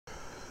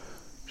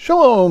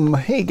Shalom.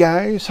 Hey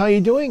guys, how you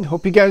doing?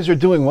 Hope you guys are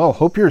doing well.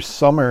 Hope your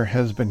summer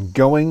has been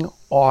going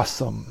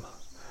awesome.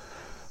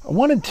 I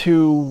wanted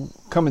to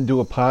come and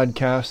do a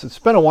podcast. It's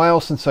been a while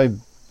since I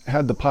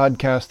had the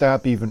podcast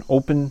app even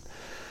open.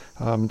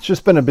 It's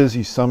just been a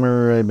busy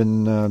summer. I've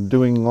been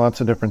doing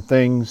lots of different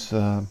things.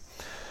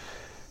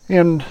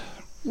 And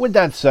with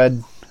that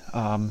said,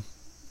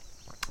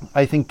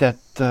 I think that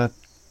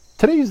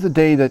today is the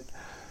day that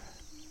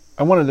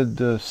I wanted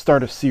to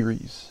start a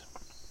series.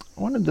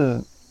 I wanted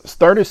to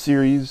start a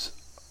series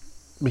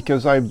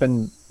because I've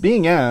been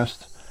being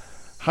asked,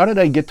 how did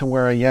I get to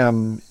where I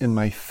am in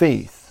my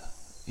faith?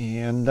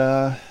 And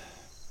I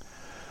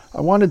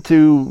wanted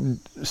to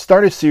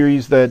start a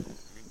series that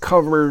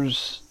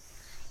covers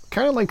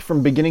kind of like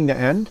from beginning to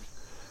end.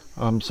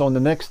 So in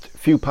the next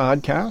few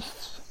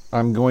podcasts,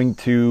 I'm going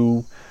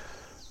to,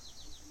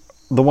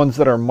 the ones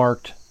that are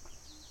marked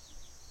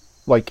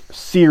like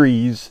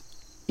series,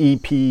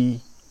 EP,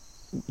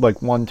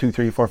 like 1, 2,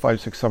 3, 4, 5,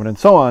 6, 7, and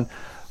so on.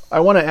 I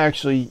want to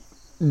actually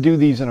do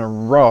these in a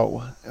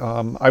row.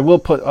 I will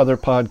put other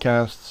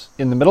podcasts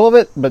in the middle of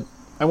it, but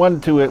I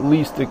wanted to at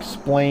least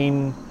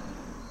explain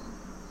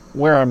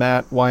where I'm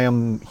at, why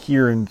I'm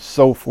here, and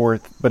so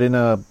forth, but in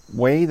a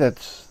way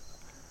that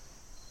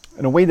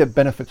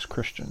benefits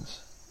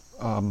Christians.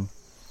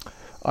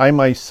 I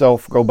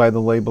myself go by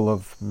the label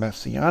of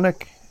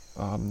Messianic.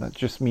 That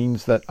just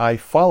means that I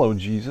follow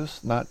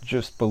Jesus, not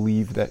just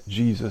believe that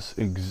Jesus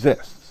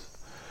exists.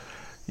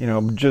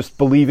 Just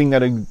believing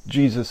that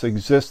Jesus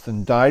exists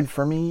and died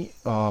for me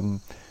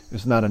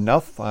is not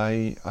enough.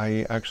 I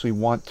actually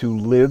want to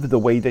live the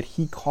way that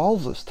he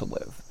calls us to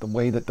live, the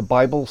way that the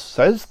Bible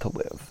says to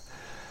live,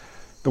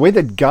 the way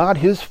that God,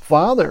 his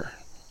Father,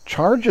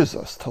 charges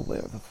us to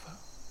live,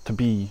 to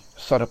be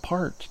set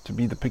apart, to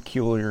be the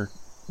peculiar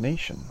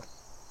nation.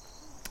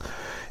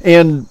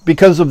 And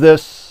because of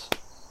this,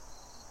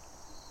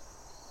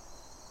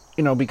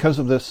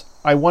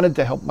 I wanted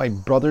to help my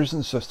brothers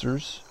and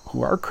sisters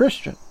who are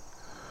Christian,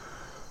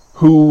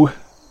 who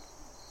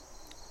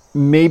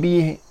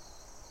maybe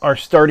are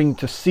starting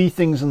to see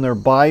things in their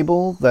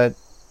Bible that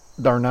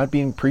are not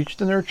being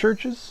preached in their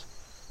churches,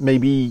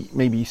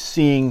 maybe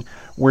seeing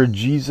where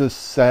Jesus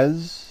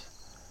says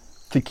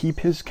to keep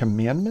his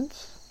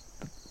commandments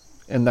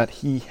and that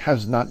he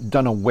has not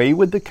done away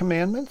with the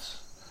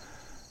commandments,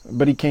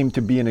 but he came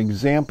to be an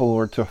example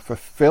or to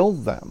fulfill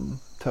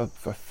them, to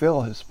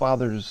fulfill his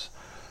Father's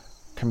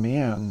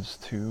commands,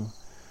 to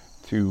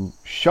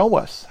show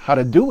us how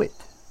to do it.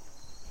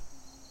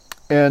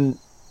 And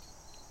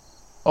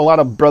a lot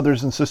of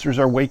brothers and sisters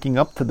are waking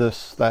up to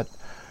this, that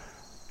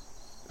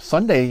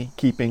Sunday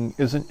keeping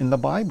isn't in the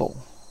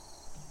Bible,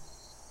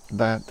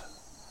 that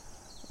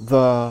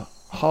the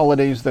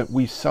holidays that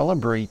we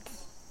celebrate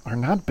are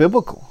not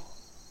biblical.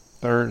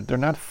 They're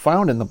not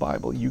found in the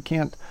Bible. You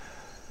can't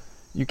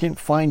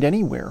find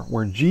anywhere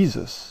where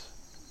Jesus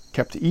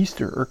kept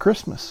Easter or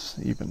Christmas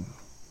even.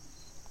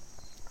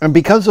 And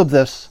because of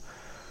this,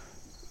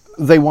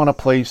 they want a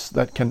place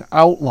that can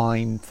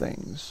outline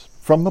things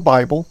from the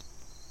Bible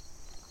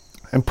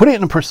and put it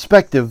in a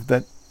perspective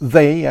that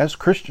they, as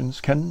Christians,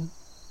 can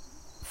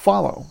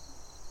follow.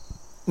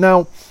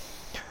 Now,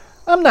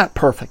 I'm not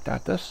perfect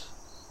at this.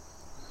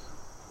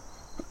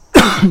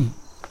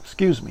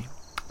 Excuse me.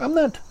 I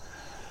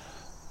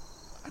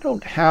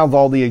don't have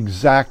all the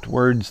exact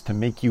words to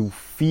make you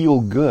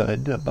feel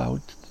good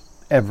about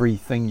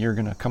everything you're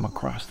going to come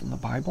across in the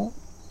Bible.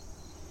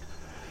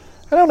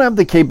 I don't have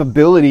the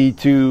capability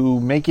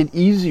to make it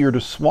easier to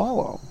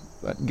swallow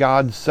that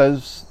God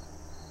says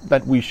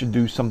that we should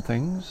do some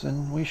things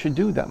and we should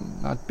do them,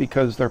 not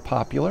because they're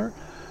popular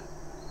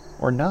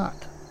or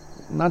not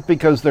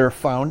because they're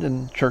found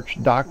in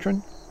church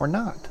doctrine or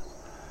not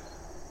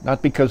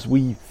because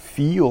we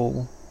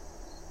feel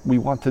we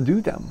want to do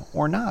them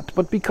or not,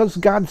 but because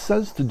God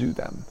says to do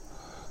them.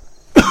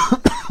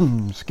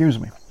 Excuse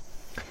me.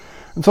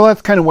 And so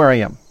that's kind of where I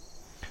am.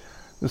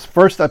 This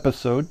first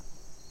episode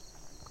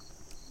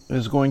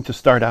is going to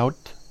start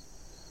out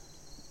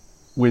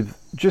with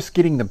just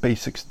getting the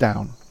basics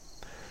down.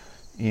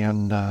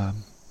 And I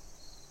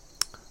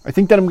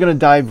think that I'm going to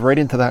dive right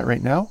into that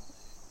right now.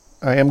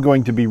 I am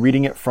going to be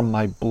reading it from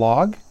my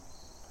blog.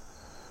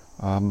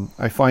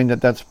 I find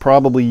that that's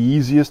probably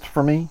easiest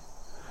for me.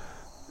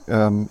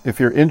 If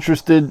you're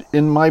interested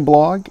in my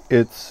blog,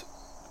 it's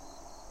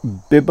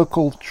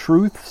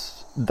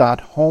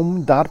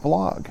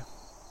biblicaltruths.home.blog.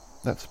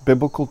 That's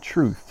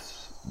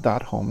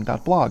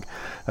biblicaltruths.home.blog.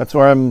 That's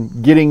where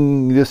I'm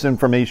getting this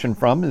information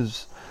from,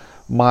 is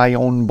my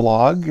own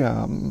blog.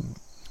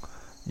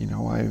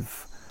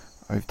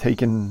 I've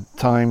taken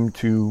time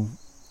to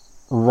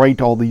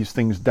write all these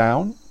things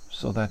down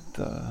so that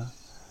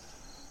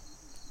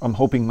I'm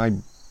hoping my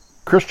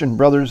Christian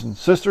brothers and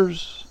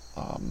sisters,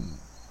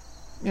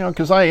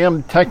 because I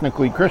am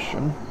technically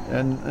Christian,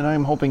 and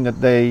I'm hoping that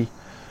they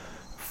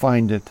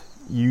find it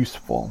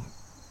useful.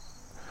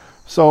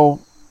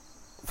 So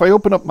if I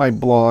open up my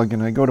blog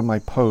and I go to my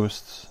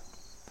posts,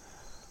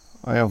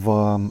 I have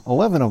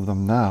 11 of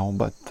them now,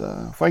 but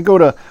if I go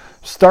to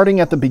starting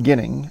at the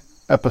beginning,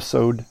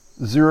 episode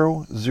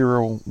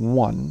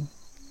 001.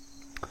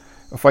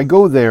 If I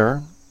go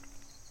there,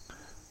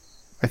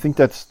 I think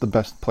that's the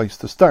best place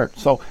to start.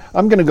 So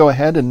I'm going to go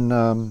ahead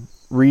and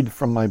read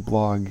from my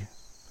blog,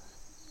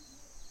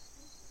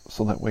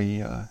 so that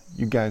way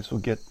you guys will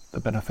get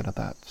the benefit of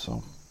that.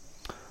 So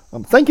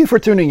thank you for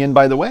tuning in,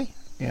 by the way.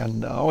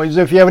 And always,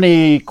 if you have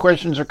any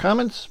questions or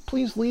comments,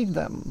 please leave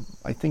them.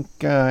 I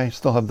think I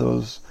still have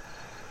those.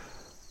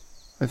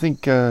 I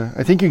think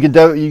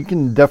you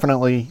can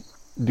definitely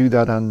do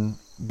that on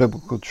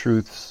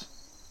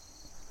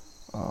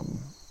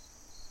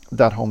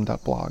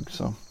biblicaltruths.home.blog.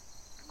 So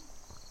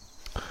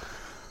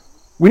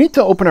we need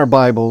to open our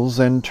Bibles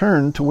and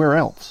turn to where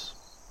else?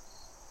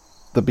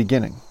 The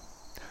beginning.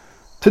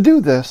 To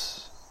do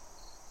this,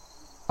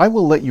 I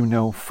will let you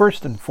know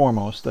first and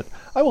foremost that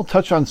I will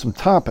touch on some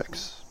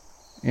topics.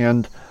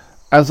 And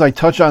as I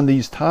touch on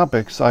these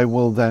topics, I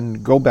will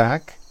then go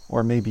back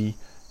or maybe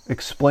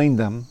explain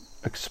them,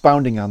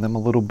 expounding on them a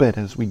little bit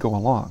as we go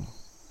along.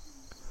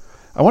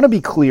 I want to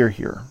be clear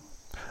here.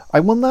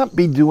 I will not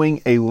be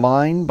doing a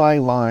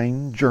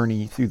line-by-line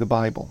journey through the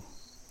Bible.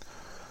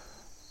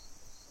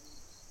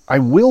 I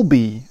will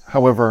be,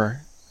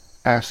 however,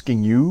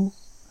 asking you,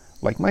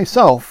 like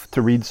myself,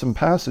 to read some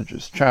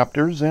passages,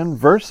 chapters, and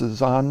verses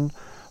on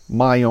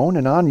my own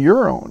and on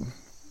your own.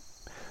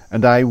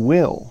 And I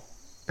will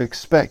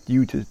expect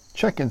you to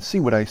check and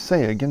see what I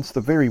say against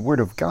the very Word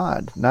of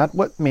God, not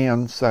what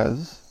man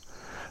says,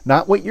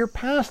 not what your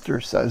pastor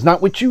says,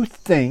 not what you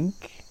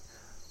think,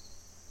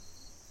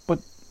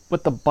 but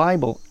what the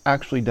Bible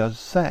actually does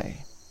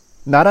say.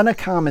 Not on a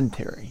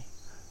commentary,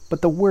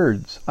 but the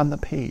words on the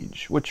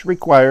page, which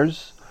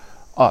requires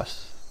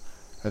us,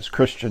 as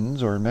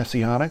Christians or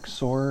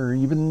Messianics or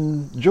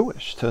even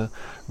Jewish, to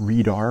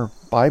read our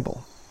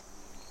Bible.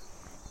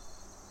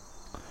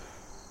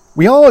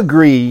 We all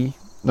agree,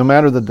 no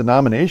matter the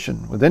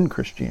denomination within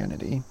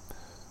Christianity,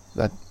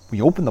 that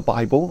we open the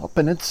Bible up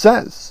and it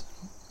says,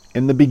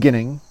 "In the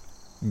beginning,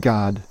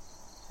 God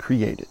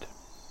created."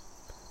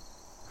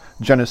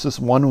 Genesis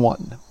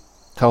 1:1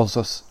 tells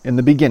us, "In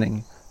the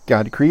beginning,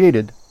 God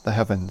created the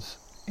heavens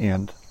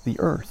and the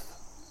earth."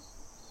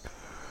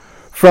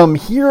 From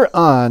here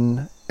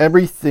on,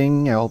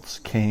 everything else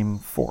came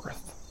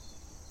forth.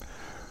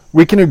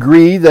 We can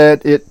agree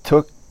that it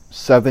took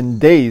 7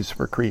 days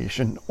for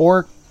creation,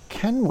 or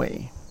can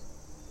we?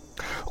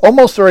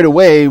 Almost right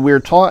away, we're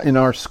taught in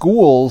our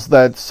schools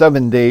that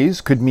 7 days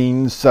could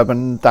mean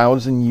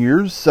 7,000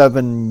 years,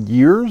 7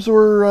 years,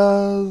 or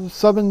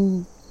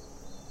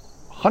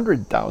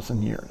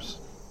 700,000 years.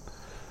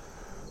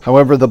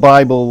 However, the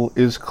Bible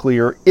is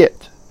clear.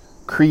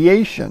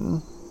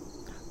 Creation,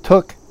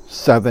 took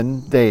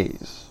 7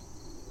 days.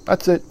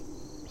 That's it.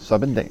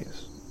 7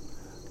 days.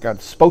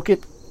 God spoke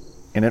it,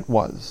 and it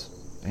was.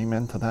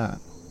 Amen to that.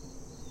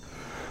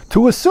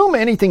 To assume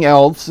anything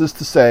else is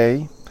to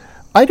say,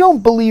 I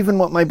don't believe in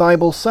what my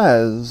Bible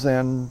says,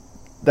 and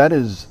that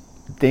is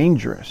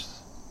dangerous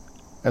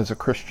as a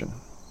Christian.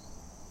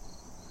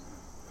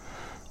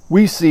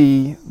 We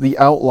see the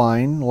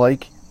outline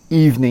like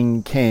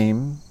evening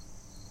came,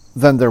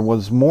 then there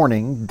was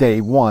morning, day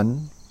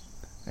 1,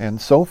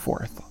 and so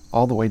forth,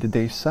 all the way to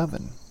day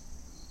 7.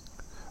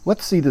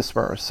 Let's see this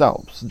for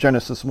ourselves.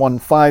 Genesis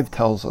 1:5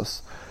 tells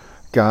us,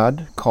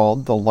 God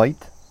called the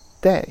light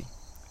day,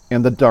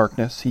 and the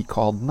darkness he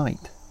called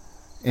night.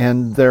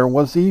 And there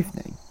was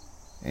evening,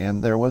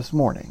 and there was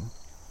morning,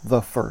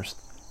 the first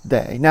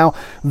day. Now,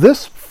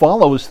 this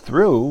follows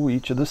through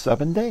each of the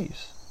 7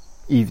 days.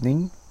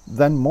 Evening,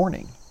 then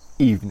morning.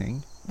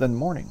 Evening, then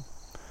morning.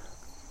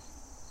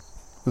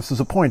 This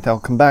is a point I'll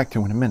come back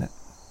to in a minute.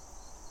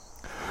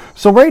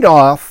 So right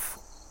off,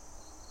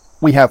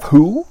 we have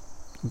who?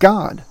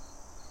 God.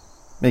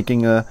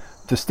 Making a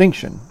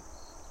distinction.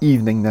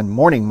 Evening, then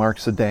morning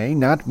marks a day,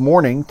 not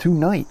morning to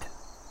night,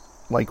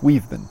 like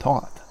we've been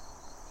taught.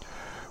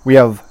 We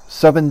have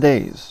 7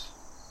 days,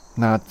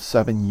 not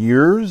 7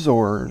 years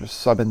or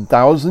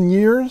 7,000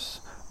 years,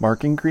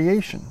 marking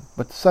creation,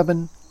 but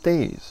 7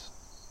 days,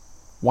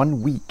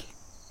 1 week.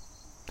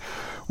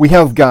 We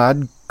have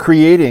God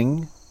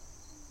creating,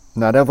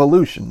 not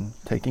evolution,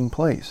 taking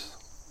place.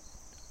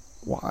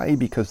 Why?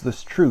 Because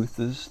this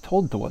truth is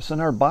told to us in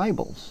our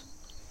Bibles.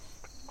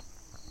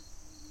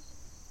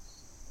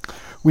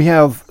 We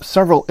have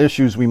several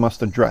issues we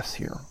must address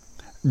here.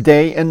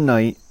 Day and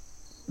night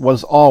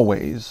was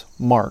always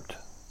marked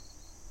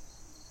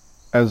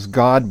as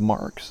God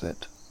marks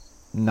it,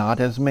 not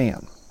as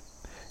man.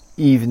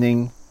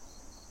 Evening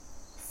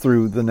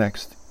through the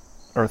next,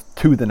 or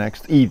to the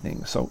next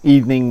evening. So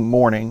evening,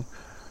 morning,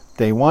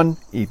 day 1,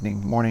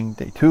 evening, morning,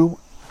 day 2,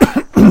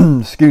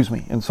 excuse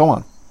me, and so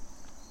on.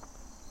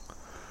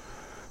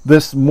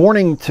 This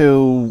morning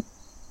to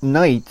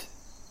night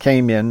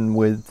came in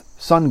with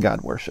sun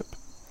god worship.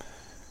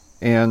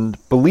 And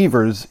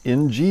believers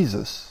in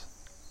Jesus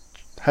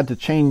had to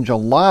change a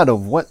lot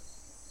of what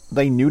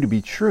they knew to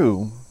be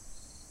true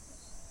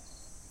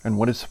and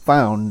what is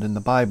found in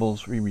the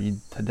Bibles we read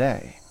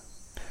today.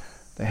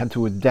 They had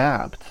to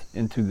adapt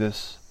into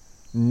this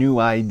new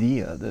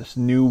idea, this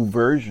new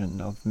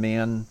version of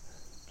man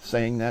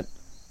saying that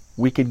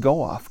we could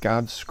go off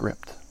God's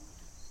script.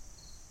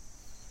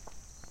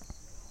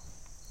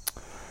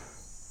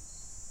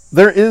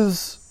 There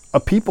is a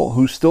people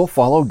who still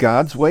follow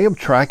God's way of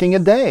tracking a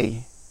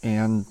day,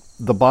 and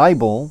the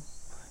Bible,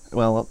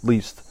 well, at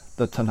least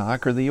the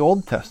Tanakh or the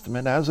Old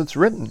Testament as it's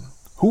written.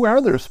 Who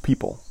are those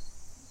people?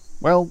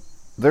 Well,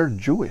 they're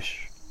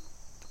Jewish.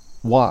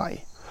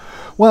 Why?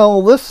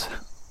 Well, this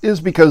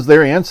is because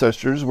their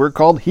ancestors were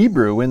called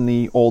Hebrew in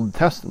the Old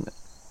Testament,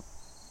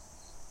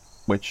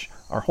 which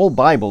our whole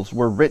Bibles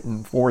were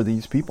written for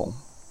these people.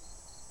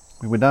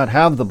 We would not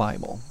have the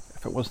Bible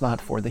if it was not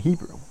for the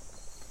Hebrew.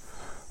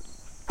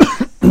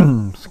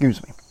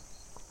 Excuse me.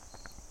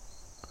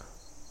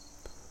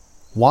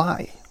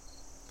 Why?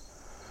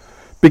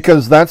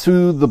 Because that's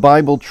who the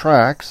Bible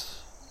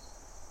tracks.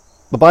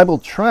 The Bible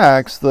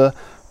tracks the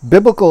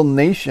biblical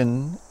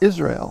nation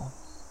Israel.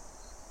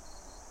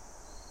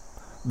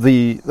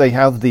 They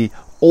have the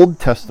Old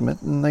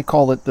Testament, and they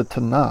call it the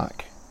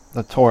Tanakh.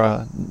 The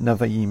Torah,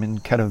 Nevi'im,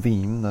 and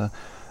Ketuvim. The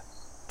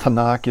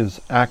Tanakh is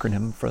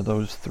acronym for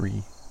those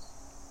three.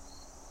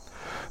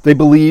 They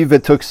believe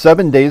it took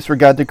 7 days for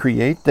God to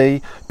create.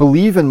 They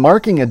believe in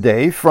marking a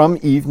day from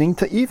evening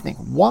to evening.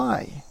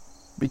 Why?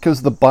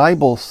 Because the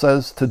Bible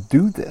says to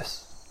do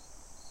this.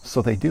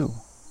 So they do,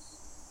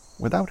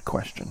 without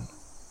question.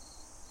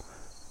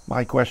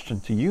 My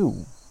question to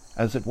you,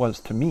 as it was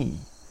to me,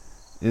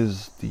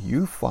 is, do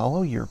you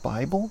follow your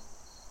Bible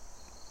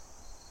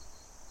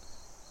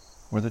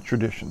or the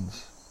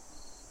traditions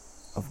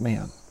of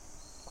man?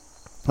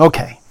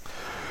 Okay,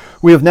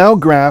 we have now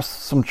grasped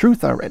some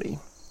truth already.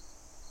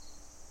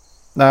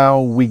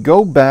 Now we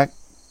go back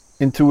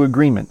into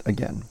agreement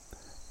again.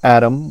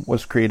 Adam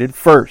was created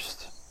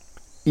first.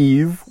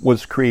 Eve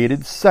was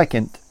created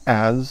second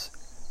as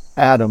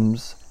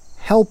Adam's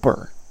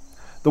helper.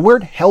 The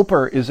word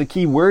helper is a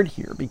key word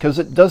here because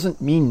it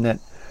doesn't mean that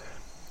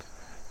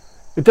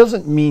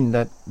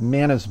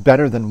man is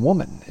better than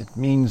woman. It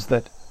means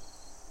that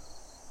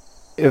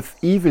if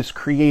Eve is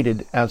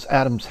created as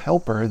Adam's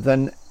helper,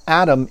 then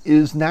Adam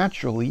is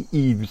naturally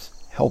Eve's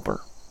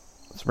helper.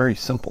 It's very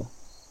simple.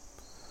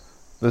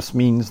 This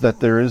means that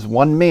there is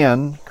one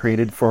man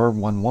created for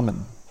one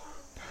woman.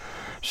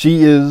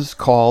 She is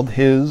called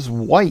his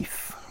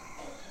wife.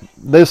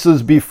 This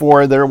is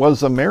before there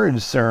was a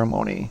marriage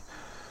ceremony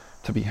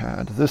to be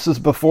had. This is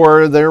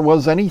before there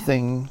was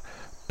anything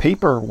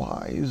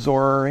paper-wise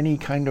or any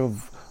kind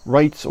of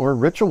rites or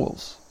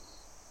rituals.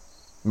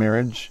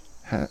 Marriage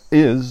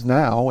is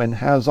now and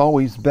has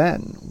always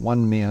been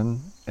one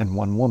man and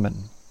one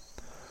woman.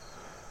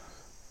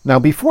 Now,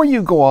 before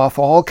you go off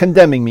all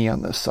condemning me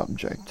on this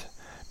subject,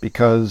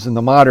 because in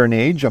the modern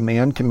age, a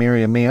man can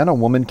marry a man, a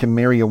woman can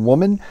marry a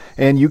woman,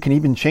 and you can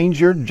even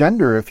change your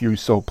gender if you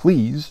so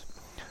please.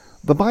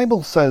 The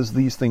Bible says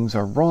these things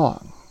are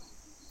wrong.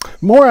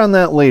 More on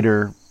that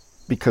later,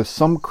 because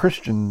some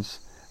Christians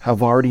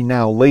have already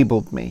now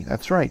labeled me.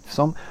 That's right,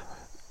 some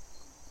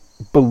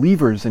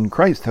believers in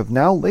Christ have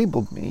now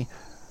labeled me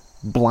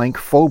blank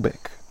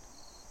phobic,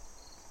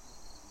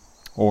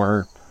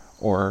 or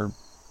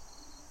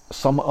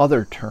some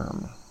other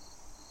term.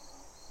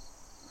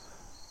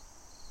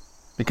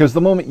 Because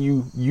the moment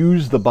you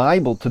use the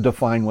Bible to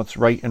define what's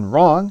right and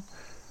wrong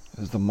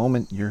is the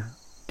moment you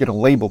get a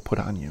label put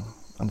on you,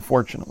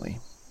 unfortunately.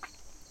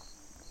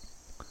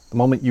 The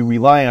moment you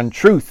rely on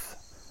truth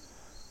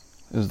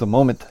is the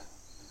moment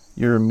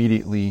you're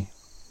immediately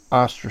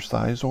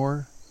ostracized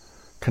or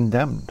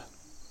condemned.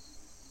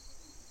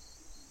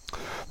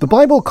 The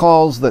Bible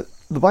calls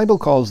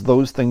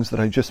those things that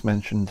I just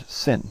mentioned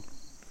sin.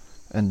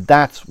 And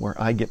that's where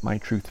I get my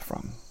truth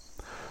from.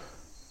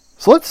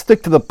 So let's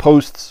stick to the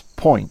post's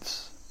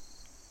points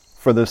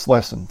for this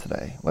lesson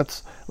today.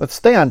 Let's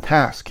stay on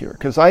task here,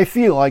 because I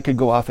feel I could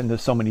go off into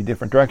so many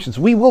different directions.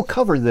 We will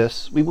cover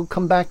this. We will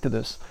come back to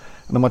this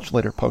in a much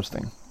later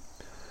posting,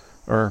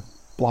 or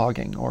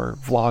blogging, or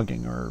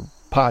vlogging, or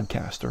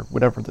podcast, or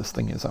whatever this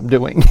thing is I'm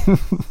doing.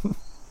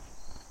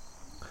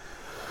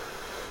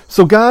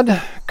 So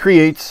God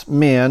creates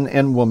man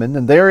and woman,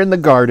 and they're in the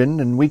garden,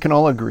 and we can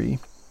all agree.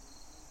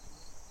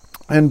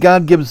 And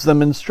God gives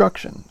them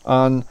instruction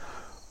on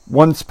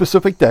one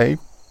specific day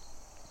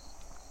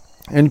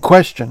and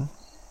question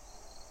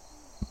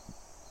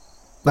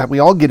that we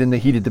all get into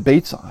heated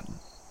debates on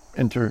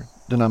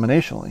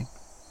interdenominationally.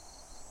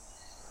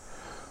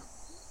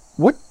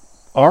 What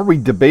are we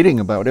debating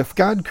about? If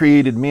God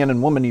created man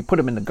and woman, he put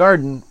them in the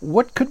garden,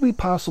 what could we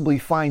possibly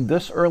find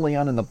this early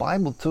on in the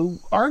Bible to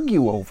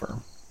argue over?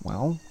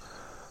 Well,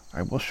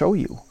 I will show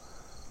you.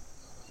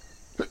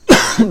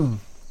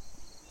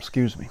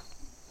 Excuse me.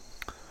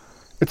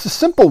 It's a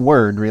simple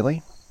word,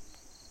 really.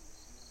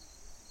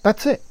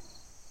 That's it.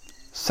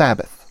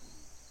 Sabbath.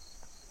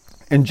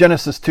 In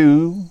Genesis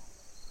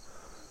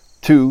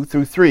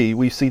 2:2-3,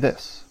 we see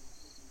this.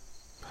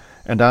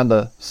 And on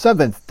the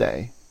seventh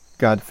day,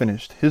 God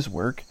finished his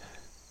work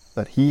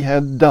that he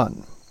had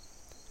done.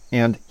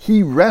 And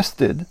he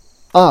rested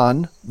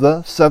on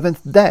the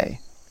seventh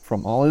day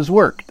from all his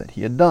work that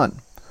he had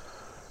done.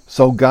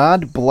 So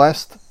God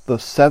blessed the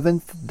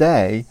seventh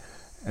day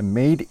and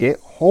made it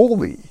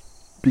holy,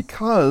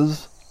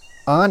 because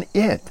on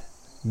it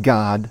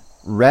God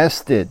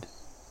rested.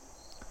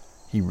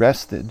 He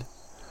rested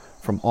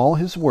from all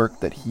his work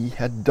that he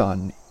had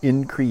done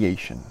in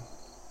creation.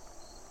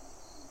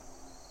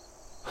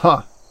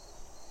 God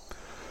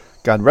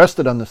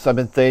rested on the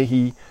seventh day.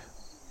 He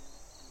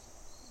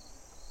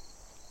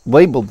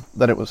labeled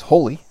that it was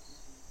holy.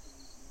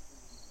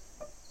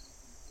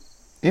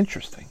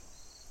 Interesting.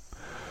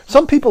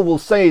 Some people will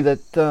say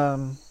that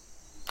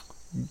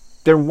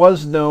there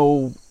was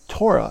no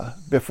Torah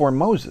before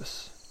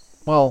Moses.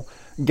 Well,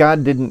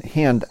 God didn't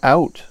hand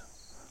out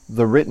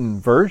the written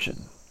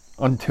version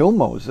until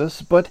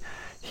Moses, but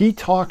he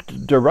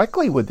talked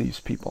directly with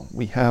these people.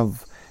 We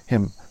have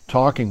him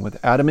talking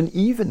with Adam and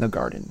Eve in the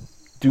garden.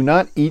 Do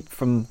not eat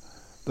from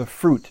the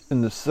fruit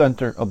in the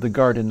center of the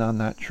garden on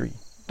that tree.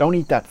 Don't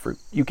eat that fruit.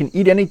 You can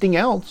eat anything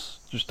else,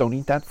 just don't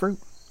eat that fruit.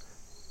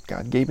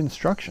 God gave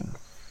instruction.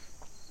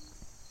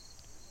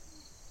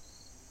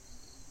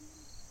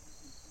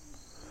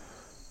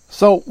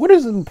 So what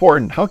is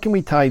important? How can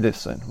we tie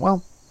this in?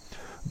 Well,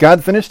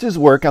 God finished his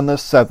work on the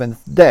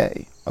seventh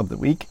day of the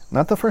week,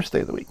 not the first day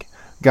of the week.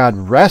 God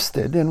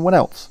rested, and what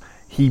else?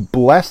 He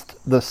blessed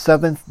the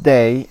seventh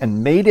day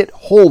and made it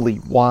holy.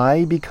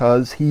 Why?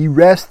 Because he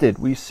rested.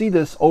 We see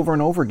this over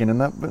and over again in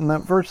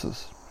that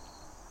verses.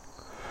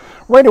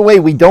 Right away,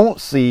 we don't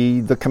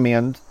see the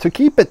command to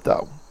keep it,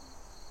 though.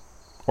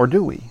 Or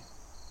do we?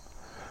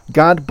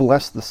 God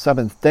blessed the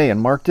seventh day and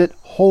marked it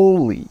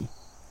holy.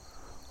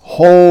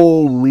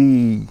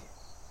 Holy.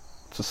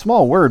 It's a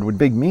small word with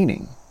big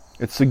meaning.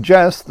 It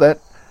suggests that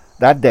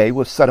that day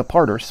was set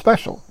apart or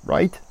special,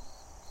 right?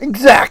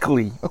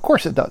 Exactly. Of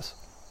course it does.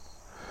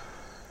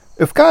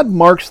 If God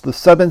marks the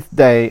seventh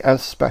day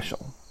as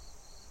special,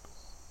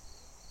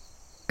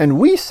 and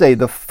we say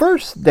the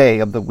first day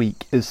of the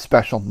week is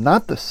special,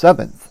 not the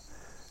seventh,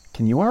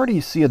 can you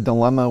already see a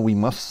dilemma we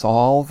must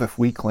solve if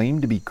we claim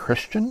to be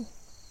Christian?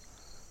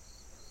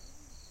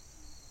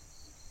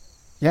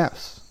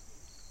 Yes.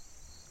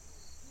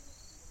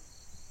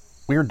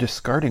 We are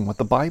discarding what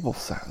the Bible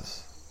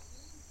says.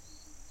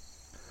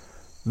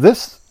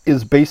 This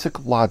is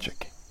basic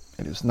logic.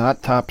 It is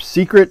not top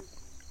secret,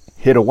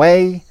 hid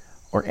away,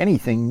 or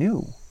anything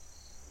new.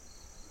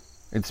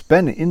 It's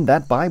been in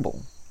that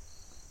Bible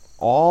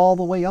all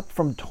the way up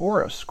from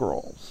Torah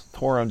scrolls.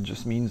 Torah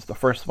just means the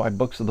first 5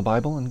 books of the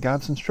Bible and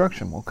God's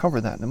instruction. We'll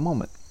cover that in a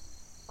moment.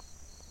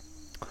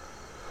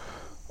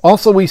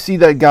 Also, we see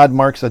that God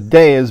marks a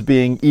day as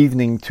being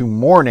evening to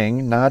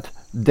morning, not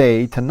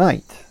day to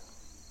night.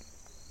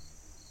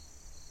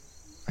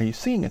 Are you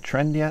seeing a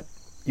trend yet?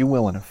 You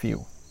will in a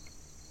few.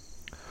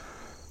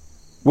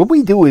 What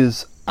we do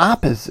is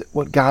opposite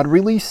what God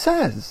really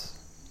says.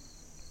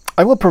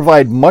 I will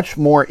provide much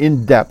more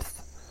in-depth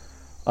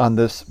on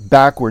this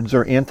backwards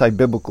or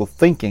anti-biblical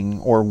thinking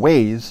or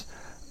ways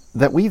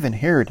that we've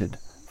inherited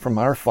from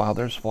our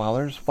father,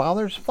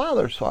 all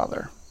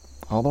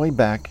the way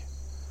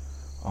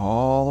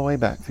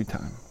back through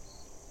time.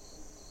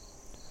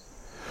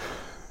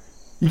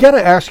 You got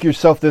to ask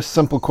yourself this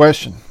simple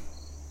question.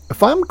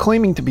 If I'm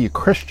claiming to be a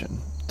Christian,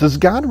 does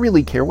God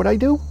really care what I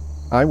do?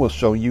 I will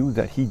show you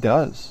that he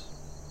does,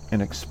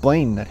 and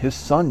explain that his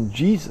son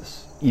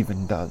Jesus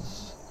even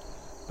does.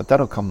 But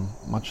that'll come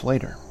much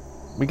later.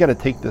 We got to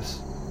take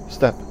this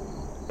step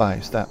by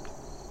step.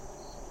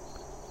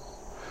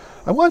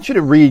 I want you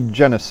to read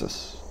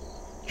Genesis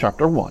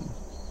chapter 1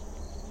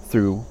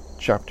 through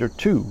chapter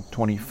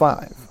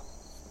 2:25.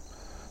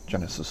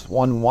 Genesis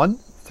 1:1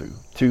 through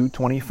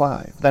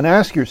 2:25. Then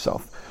ask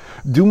yourself,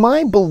 do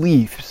my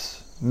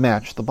beliefs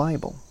match the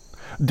Bible?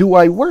 Do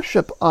I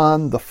worship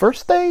on the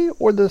first day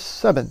or the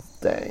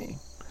seventh day?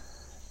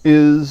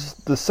 Is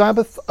the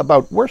Sabbath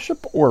about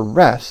worship or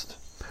rest?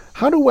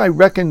 How do I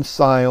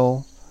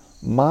reconcile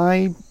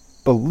my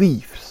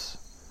beliefs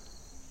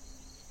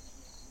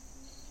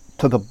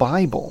to the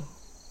Bible?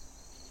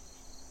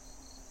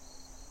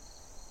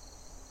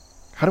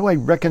 How do I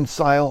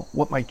reconcile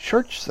what my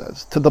church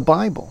says to the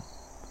Bible?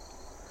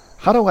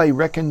 How do I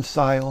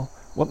reconcile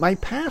what my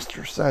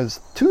pastor says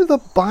to the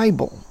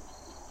Bible?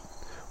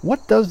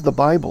 What does the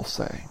Bible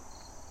say?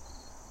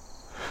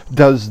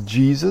 Does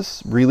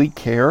Jesus really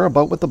care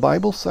about what the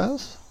Bible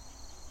says?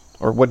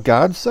 Or what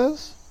God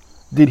says?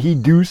 Did he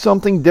do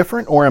something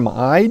different, or am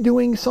I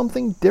doing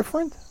something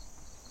different?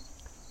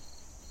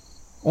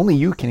 Only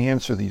you can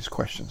answer these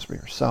questions for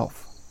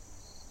yourself.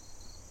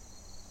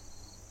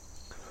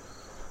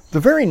 The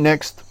very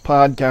next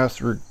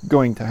podcast we're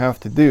going to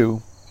have to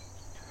do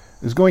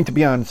is going to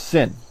be on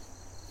sin.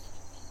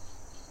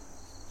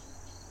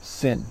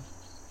 Sin.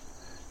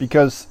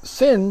 Because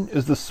sin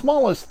is the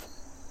smallest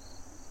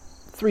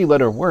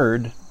 3-letter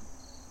word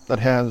that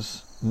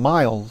has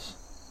miles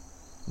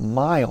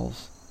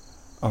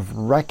of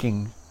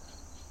wrecking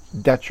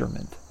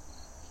detriment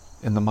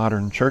in the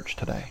modern church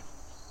today.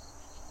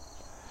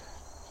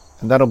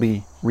 And that'll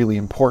be really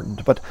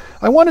important. But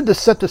I wanted to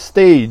set the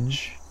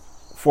stage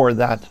for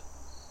that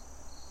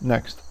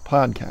next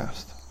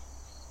podcast,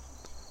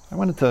 I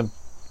wanted to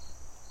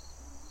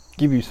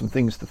give you some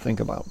things to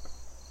think about.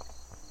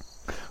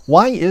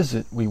 Why is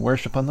it we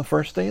worship on the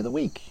first day of the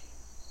week,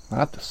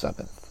 not the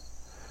seventh?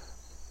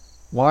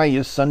 Why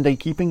is Sunday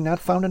keeping not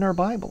found in our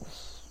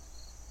Bibles?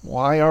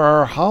 Why are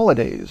our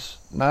holidays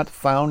not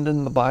found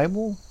in the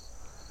Bible?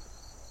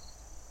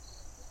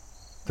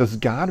 Does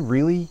God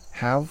really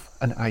have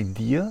an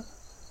idea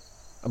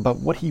about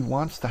what he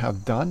wants to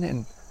have done,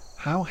 and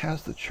how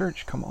has the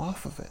church come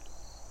off of it?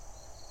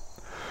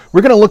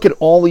 We're going to look at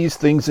all these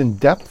things in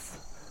depth,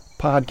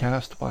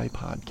 podcast by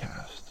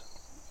podcast.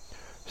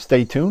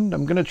 Stay tuned.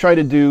 I'm going to try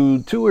to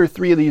do 2 or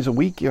 3 of these a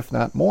week, if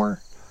not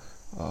more,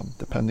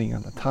 depending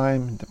on the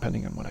time,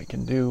 depending on what I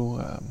can do.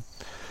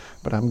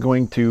 But I'm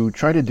going to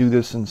try to do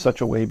this in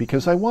such a way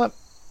because I want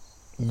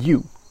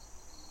you,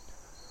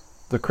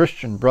 the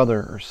Christian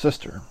brother or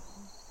sister,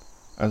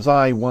 as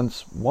I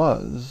once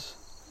was,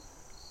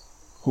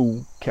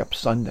 who kept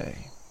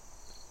Sunday,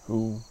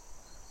 who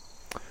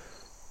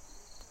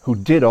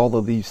did all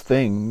of these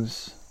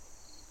things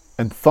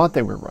and thought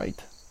they were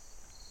right,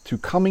 to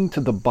coming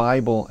to the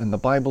Bible and the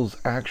Bible's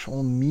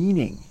actual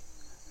meaning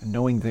and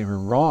knowing they were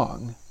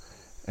wrong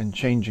and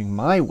changing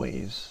my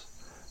ways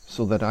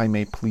so that I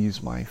may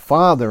please my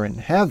Father in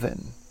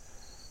heaven,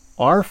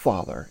 our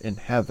Father in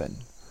heaven,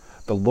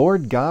 the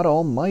Lord God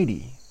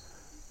Almighty,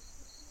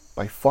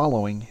 by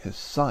following his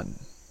Son.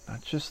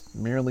 Not just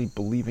merely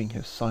believing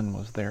his Son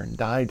was there and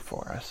died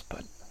for us,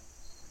 but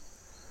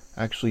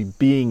actually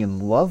being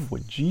in love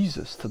with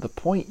Jesus to the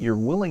point you're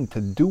willing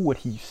to do what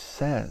he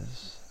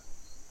says.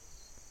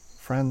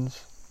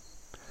 Friends,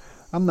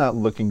 I'm not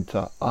looking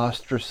to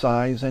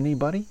ostracize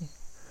anybody.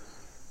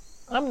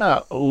 I'm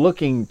not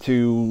looking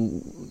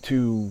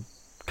to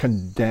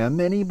condemn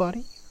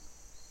anybody.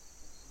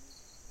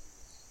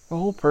 The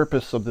whole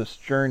purpose of this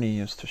journey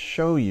is to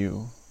show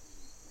you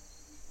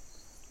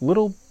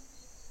little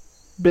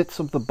bits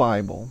of the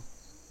Bible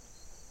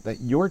that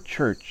your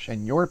church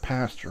and your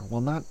pastor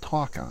will not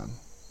talk on,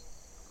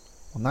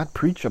 will not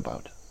preach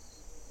about,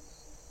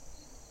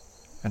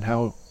 and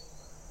how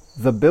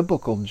the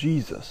biblical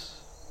Jesus,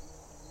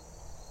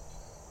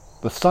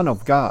 the Son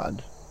of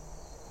God,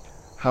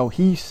 how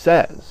he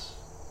says,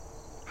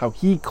 how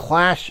he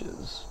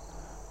clashes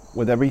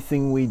with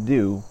everything we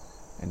do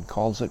and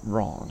calls it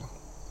wrong.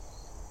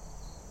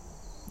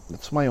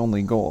 That's my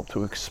only goal,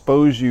 to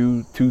expose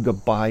you to the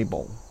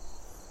Bible,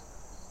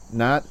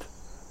 not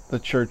the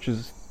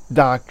church's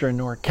doctrine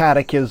or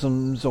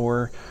catechisms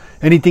or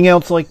anything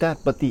else like that,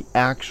 but the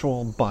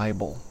actual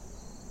Bible.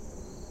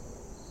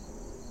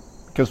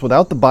 Because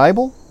without the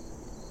Bible,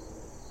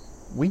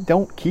 we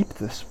don't keep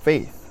this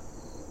faith.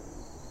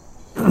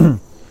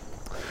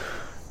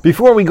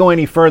 Before we go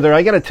any further,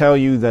 I got to tell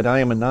you that I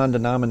am a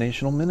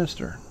non-denominational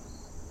minister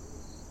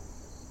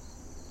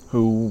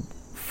who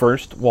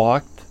first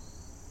walked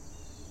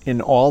in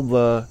all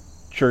the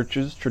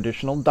church's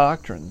traditional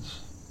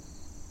doctrines,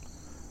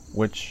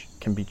 which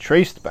can be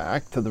traced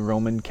back to the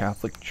Roman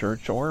Catholic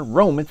Church or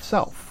Rome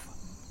itself.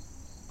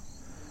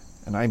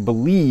 And I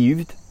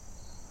believed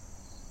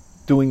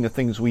doing the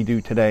things we do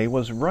today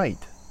was right.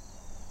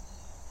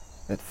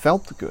 It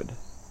felt good.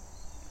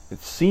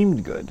 It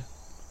seemed good.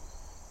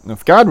 And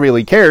if God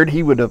really cared,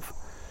 he would have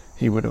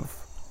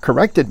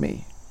corrected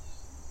me.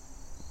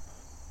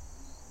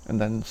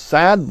 And then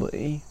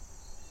sadly,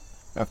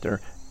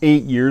 after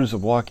 8 years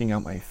of walking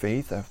out my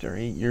faith, after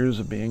 8 years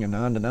of being a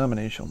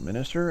non-denominational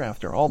minister,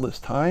 after all this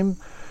time,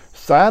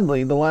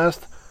 sadly, the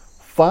last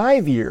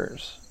 5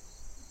 years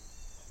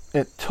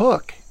it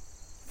took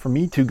for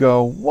me to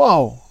go,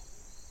 whoa,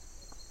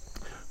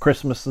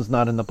 Christmas is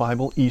not in the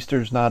Bible,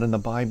 Easter's not in the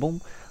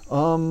Bible,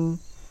 all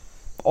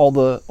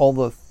the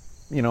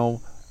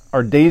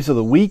our days of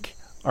the week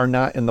are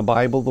not in the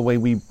Bible the way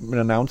we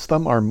announce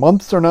them, our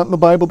months are not in the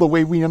Bible the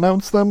way we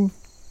announce them.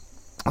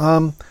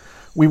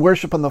 We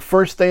worship on the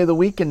first day of the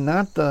week and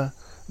not the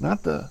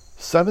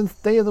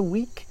seventh day of the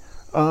week.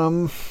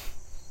 There's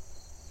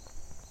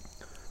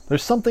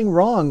something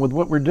wrong with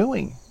what we're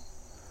doing.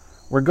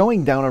 We're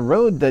going down a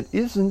road that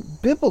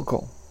isn't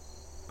biblical.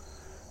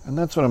 And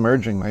that's what I'm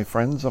urging, my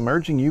friends. I'm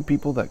urging you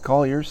people that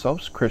call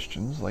yourselves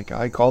Christians, like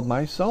I called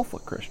myself a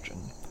Christian,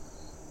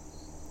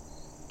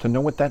 to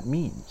know what that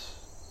means.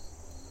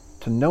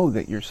 To know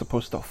that you're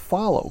supposed to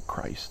follow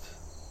Christ.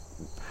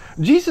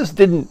 Jesus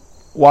didn't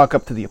walk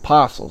up to the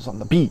apostles on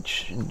the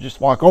beach and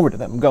just walk over to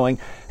them going,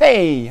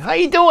 hey, how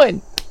you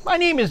doing? My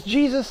name is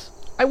Jesus.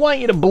 I want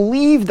you to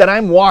believe that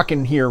I'm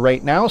walking here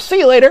right now. See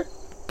you later.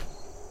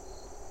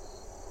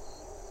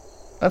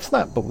 That's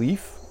not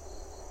belief.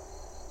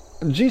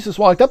 Jesus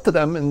walked up to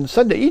them and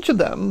said to each of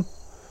them,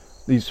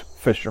 these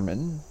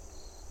fishermen,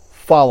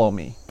 follow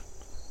me.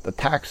 The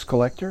tax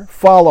collector,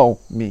 follow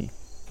me.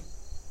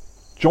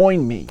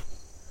 Join me.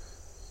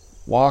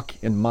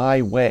 Walk in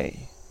my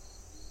way.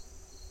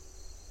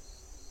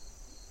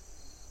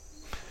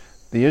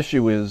 The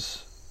issue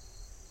is,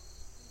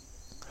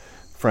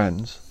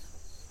 friends,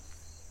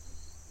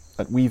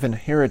 that we've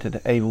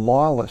inherited a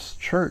lawless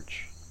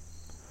church.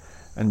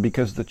 And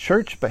because the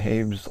church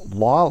behaves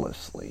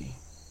lawlessly,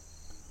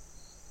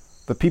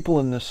 The people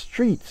in the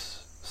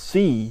streets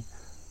see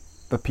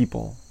the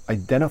people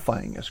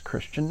identifying as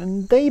Christian,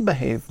 and they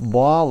behave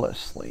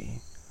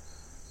lawlessly.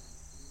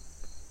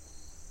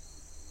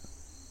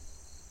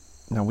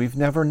 Now, we've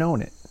never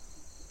known it.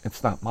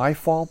 It's not my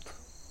fault.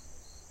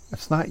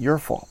 It's not your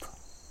fault.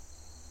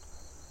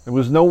 There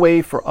was no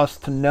way for us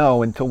to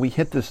know until we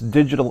hit this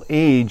digital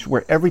age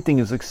where everything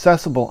is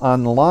accessible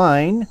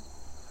online.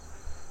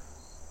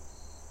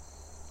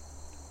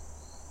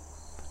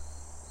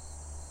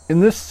 In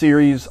this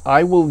series,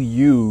 I will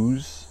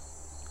use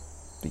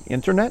the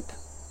internet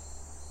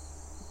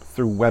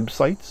through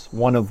websites,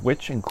 one of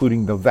which,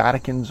 including the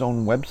Vatican's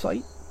own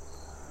website.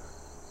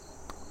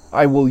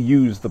 I will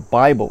use the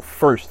Bible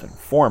first and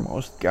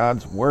foremost,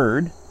 God's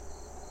Word.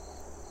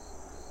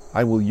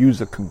 I will use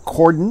a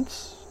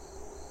concordance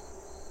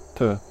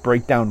to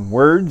break down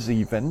words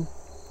even.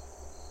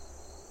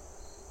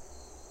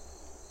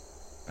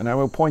 And I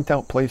will point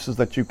out places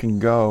that you can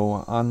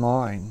go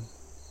online,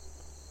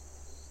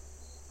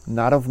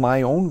 not of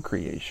my own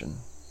creation,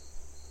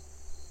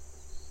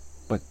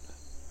 but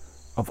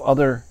of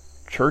other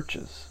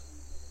churches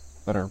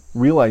that are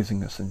realizing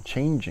this and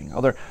changing,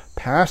 other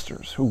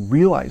pastors who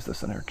realize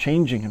this and are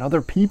changing, and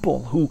other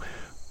people who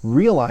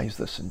realize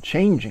this and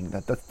changing,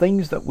 that the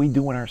things that we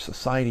do in our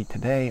society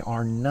today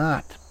are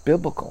not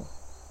biblical.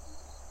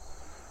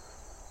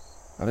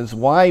 That is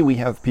why we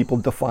have people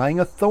defying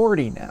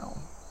authority now.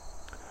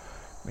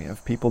 We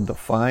have people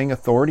defying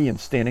authority and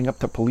standing up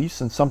to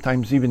police and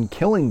sometimes even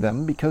killing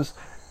them because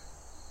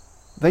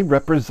they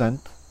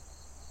represent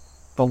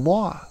the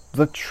law,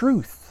 the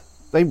truth.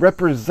 They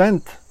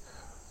represent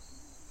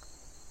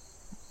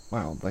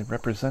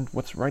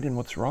what's right and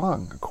what's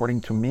wrong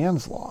according to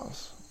man's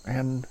laws.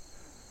 And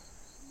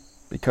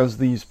because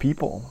these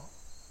people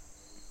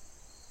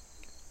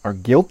are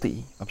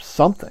guilty of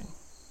something,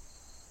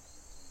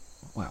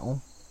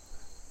 well,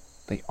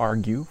 they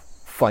argue,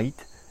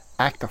 fight,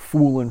 act a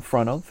fool in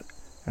front of,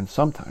 and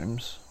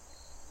sometimes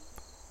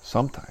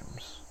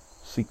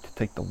seek to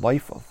take the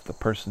life of the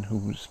person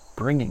who's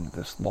bringing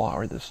this law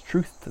or this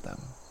truth to them.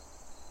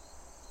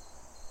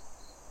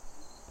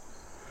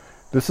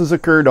 This has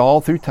occurred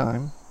all through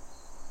time.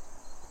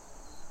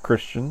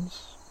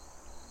 Christians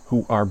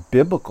who are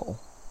biblical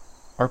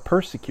are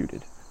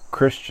persecuted.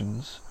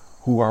 Christians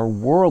who are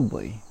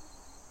worldly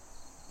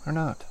are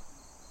not.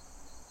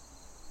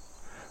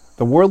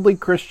 The worldly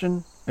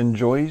Christian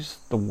enjoys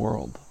the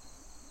world.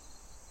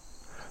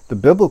 The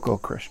biblical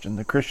Christian,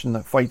 the Christian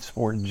that fights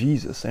for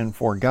Jesus and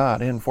for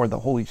God and for the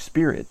Holy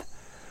Spirit,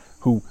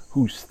 who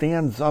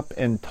stands up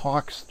and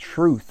talks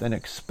truth and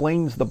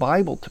explains the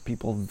Bible to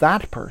people,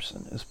 that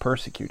person is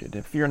persecuted.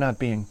 If you're not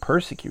being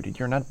persecuted,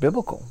 you're not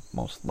biblical,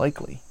 most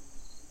likely.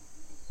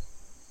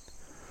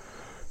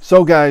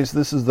 So guys,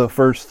 this is the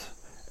first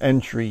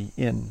entry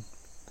in,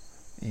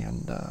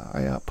 and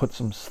I put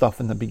some stuff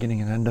in the beginning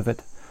and end of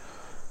it.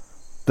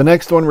 The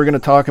next one we're going to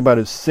talk about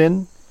is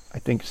sin. I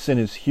think sin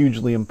is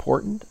hugely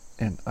important,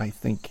 and I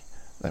think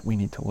that we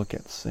need to look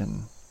at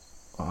sin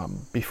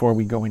before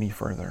we go any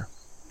further.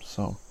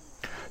 So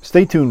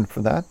stay tuned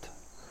for that.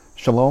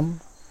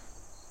 Shalom.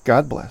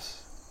 God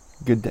bless.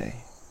 Good day.